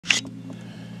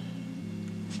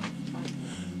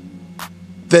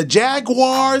The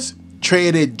Jaguars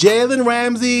traded Jalen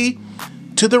Ramsey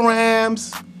to the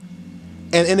Rams,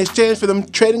 and in exchange for them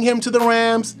trading him to the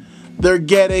Rams, they're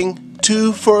getting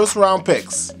 2 first-round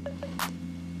picks.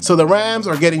 So the Rams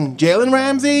are getting Jalen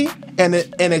Ramsey, and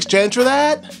in exchange for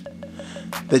that,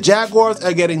 the Jaguars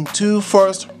are getting 2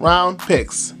 first-round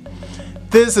picks.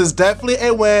 This is definitely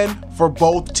a win for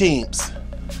both teams.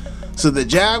 So the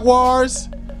Jaguars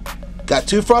got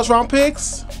 2 first-round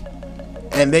picks,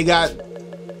 and they got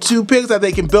 2 picks that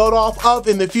they can build off of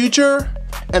in the future,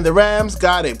 and the Rams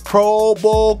got a Pro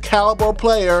Bowl caliber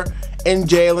player in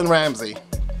Jalen Ramsey.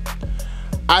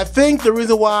 I think the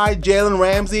reason why Jalen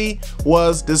Ramsey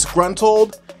was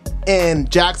disgruntled in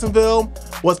Jacksonville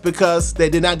was because they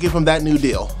did not give him that new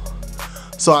deal.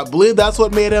 So I believe that's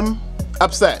what made him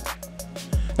upset.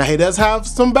 Now he does have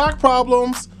some back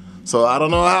problems, so I don't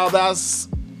know how that's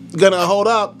gonna hold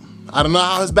up. I don't know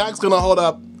how his back's gonna hold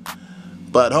up,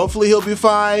 but hopefully he'll be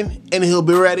fine and he'll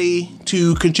be ready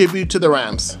to contribute to the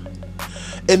Rams.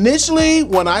 Initially,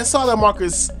 when I saw that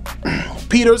Marcus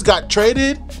Peters got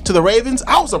traded to the Ravens,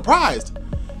 I was surprised.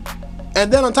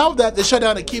 And then on top of that, they shut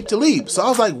down Aqib Talib. So I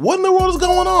was like, what in the world is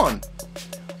going on?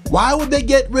 Why would they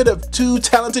get rid of 2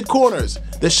 talented corners?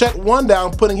 They shut one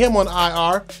down, putting him on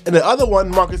IR, and the other one,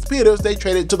 Marcus Peters, they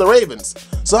traded to the Ravens.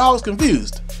 So I was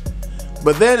confused.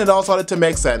 But then it all started to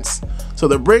make sense. So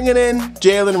they're bringing in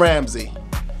Jalen Ramsey.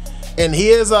 And he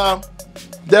is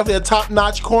definitely a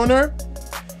top-notch corner.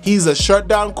 He's a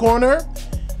shutdown corner.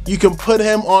 You can put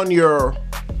him on your...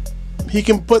 they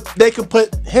can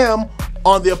put him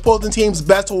on the opposing team's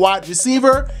best wide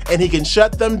receiver, and he can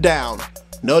shut them down.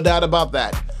 No doubt about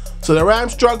that. So the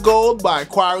Rams struck gold by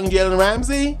acquiring Jalen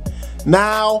Ramsey.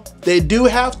 Now, they do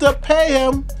have to pay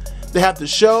him. They have to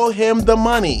show him the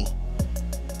money.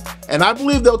 And I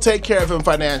believe they'll take care of him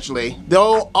financially.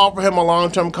 They'll offer him a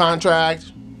long-term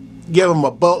contract, give him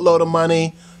a boatload of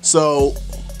money, so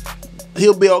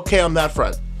he'll be okay on that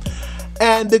front.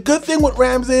 And the good thing with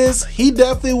Rams is he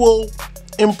definitely will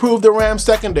improve the Rams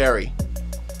secondary.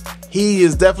 He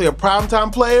is definitely a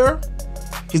primetime player.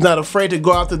 He's not afraid to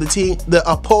go after the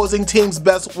opposing team's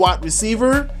best wide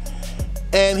receiver,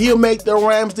 and he'll make the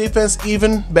Rams defense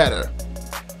even better.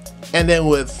 And then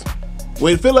with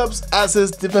Wade Phillips as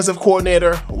his defensive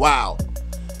coordinator, wow,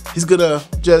 he's gonna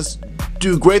just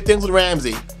do great things with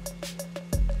Ramsey.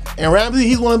 And Ramsey,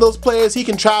 he's one of those players, he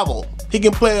can travel. He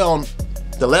can play on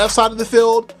the left side of the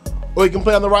field, or he can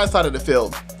play on the right side of the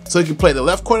field. So he can play the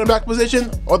left cornerback position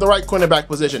or the right cornerback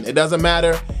position. It doesn't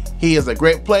matter. He is a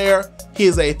great player. He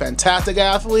is a fantastic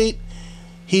athlete.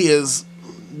 He is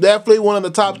definitely one of the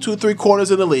top 2-3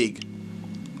 corners in the league.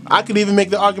 I could even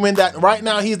make the argument that right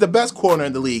now he's the best corner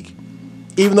in the league,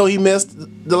 even though he missed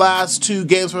the last 2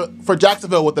 games for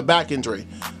Jacksonville with the back injury.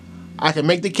 I can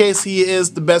make the case he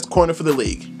is the best corner for the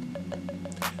league.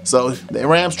 So the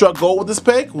Rams struck gold with this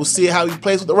pick. We'll see how he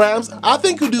plays with the Rams. I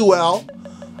think he'll do well.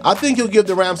 I think he'll give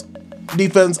the Rams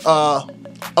defense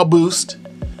a boost.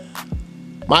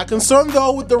 My concern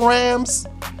though with the Rams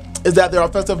is that their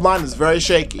offensive line is very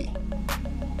shaky.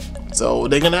 So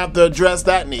they're going to have to address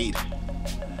that need.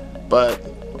 But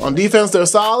on defense, they're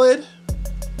solid.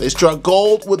 They struck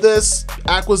gold with this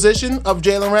acquisition of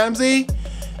Jalen Ramsey.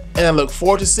 And I look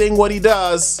forward to seeing what he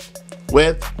does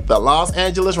with the Los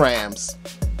Angeles Rams.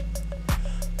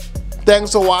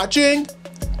 Thanks for watching.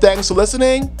 Thanks for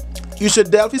listening. You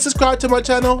should definitely subscribe to my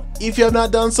channel if you have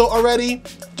not done so already.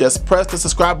 Just press the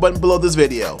subscribe button below this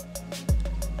video.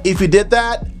 If you did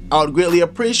that, I would greatly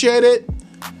appreciate it.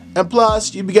 And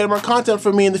plus, you'll be getting more content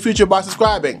from me in the future by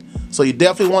subscribing. So you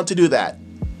definitely want to do that.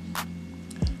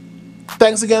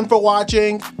 Thanks again for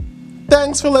watching.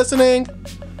 Thanks for listening.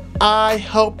 I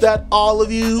hope that all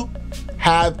of you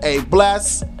have a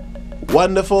blessed,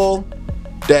 wonderful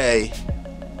day.